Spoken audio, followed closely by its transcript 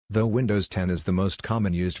Though Windows 10 is the most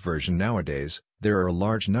common used version nowadays, there are a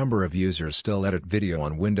large number of users still edit video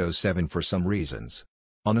on Windows 7 for some reasons.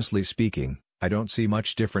 Honestly speaking, I don't see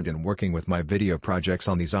much different in working with my video projects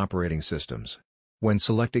on these operating systems. When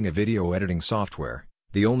selecting a video editing software,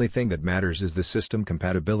 the only thing that matters is the system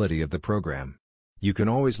compatibility of the program. You can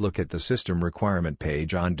always look at the system requirement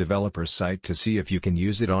page on developer's site to see if you can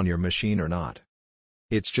use it on your machine or not.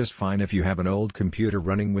 It's just fine if you have an old computer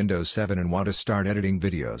running Windows 7 and want to start editing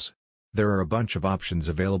videos. There are a bunch of options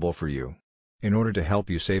available for you. In order to help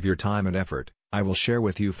you save your time and effort, I will share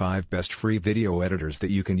with you 5 best free video editors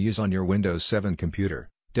that you can use on your Windows 7 computer,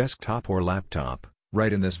 desktop or laptop,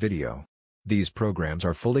 right in this video. These programs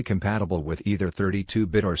are fully compatible with either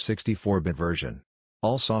 32-bit or 64-bit version.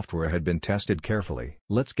 All software had been tested carefully.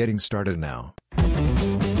 Let's getting started now.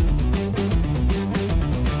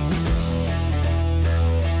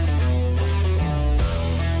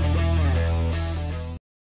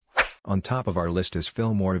 On top of our list is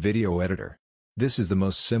Filmora Video Editor. This is the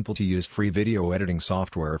most simple to use free video editing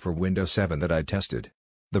software for Windows 7 that I tested.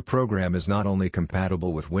 The program is not only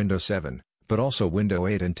compatible with Windows 7, but also Windows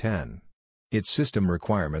 8 and 10. Its system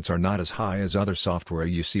requirements are not as high as other software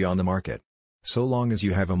you see on the market. So long as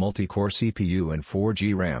you have a multi-core CPU and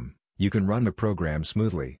 4GB RAM, you can run the program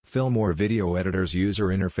smoothly. Filmora Video Editor's user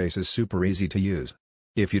interface is super easy to use.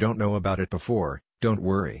 If you don't know about it before, don't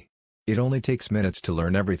worry. It only takes minutes to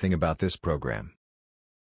learn everything about this program.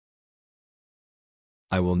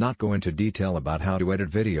 I will not go into detail about how to edit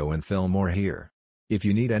video in Filmora here. If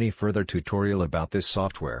you need any further tutorial about this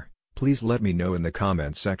software, please let me know in the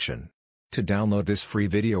comments section. To download this free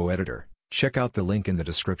video editor, check out the link in the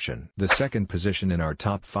description. The second position in our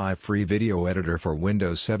top 5 free video editor for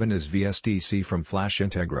Windows 7 is VSDC from Flash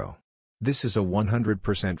Integro. This is a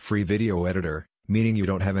 100% free video editor, meaning you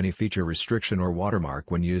don't have any feature restriction or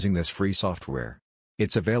watermark when using this free software.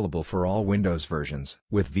 It's available for all Windows versions.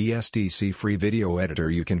 With VSDC Free Video Editor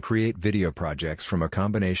you can create video projects from a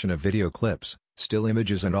combination of video clips, still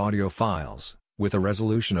images and audio files, with a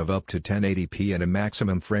resolution of up to 1080p and a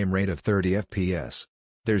maximum frame rate of 30 FPS.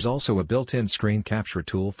 There's also a built-in screen capture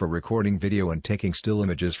tool for recording video and taking still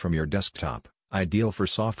images from your desktop, ideal for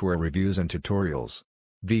software reviews and tutorials.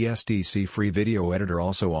 VSDC Free Video Editor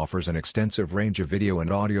also offers an extensive range of video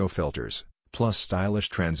and audio filters, plus stylish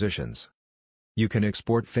transitions. You can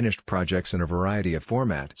export finished projects in a variety of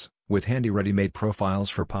formats, with handy ready-made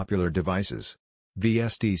profiles for popular devices.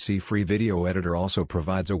 VSDC Free Video Editor also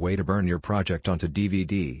provides a way to burn your project onto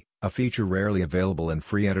DVD, a feature rarely available in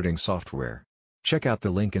free editing software. Check out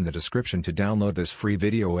the link in the description to download this free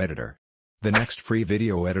video editor. The next free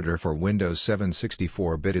video editor for Windows 7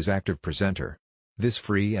 64-bit is ActivePresenter. This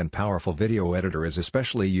free and powerful video editor is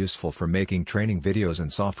especially useful for making training videos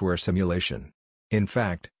and software simulation. In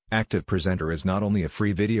fact, ActivePresenter is not only a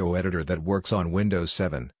free video editor that works on Windows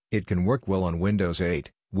 7, it can work well on Windows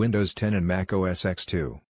 8, Windows 10 and Mac OS X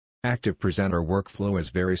too. ActivePresenter workflow is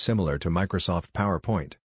very similar to Microsoft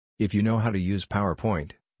PowerPoint. If you know how to use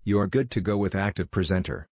PowerPoint, you are good to go with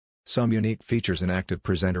ActivePresenter. Some unique features in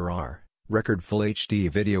ActivePresenter are: record full HD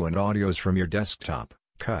video and audios from your desktop,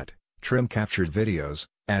 cut, trim captured videos,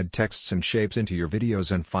 add texts and shapes into your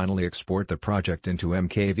videos and finally export the project into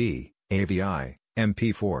MKV, AVI,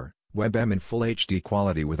 MP4, WebM in full HD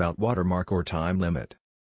quality without watermark or time limit.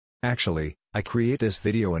 Actually, I create this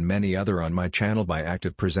video and many other on my channel by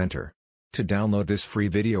ActivePresenter. To download this free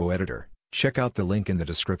video editor, check out the link in the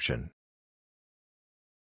description.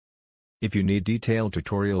 If you need detailed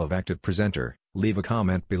tutorial of ActivePresenter, leave a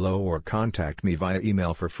comment below or contact me via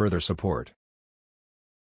email for further support.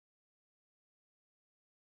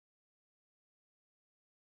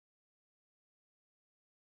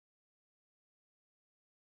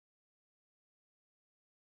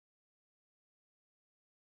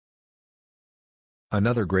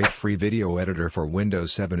 Another great free video editor for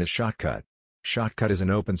Windows 7 is Shotcut. Shotcut is an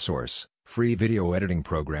open-source, free video editing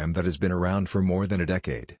program that has been around for more than a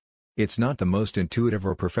decade. It's not the most intuitive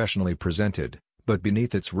or professionally presented, but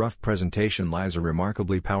beneath its rough presentation lies a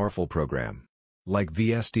remarkably powerful program. Like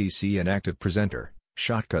VSDC and ActivePresenter,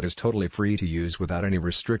 Shotcut is totally free to use without any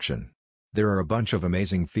restriction. There are a bunch of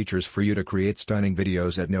amazing features for you to create stunning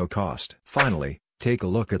videos at no cost. Finally, take a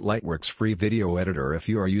look at Lightworks free video editor if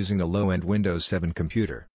you are using a low-end Windows 7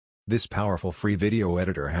 computer. This powerful free video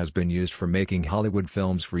editor has been used for making Hollywood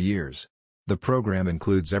films for years. The program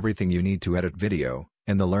includes everything you need to edit video,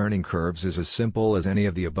 and the learning curves is as simple as any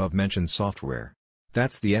of the above-mentioned software.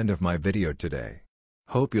 That's the end of my video today.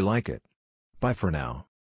 Hope you like it. Bye for now.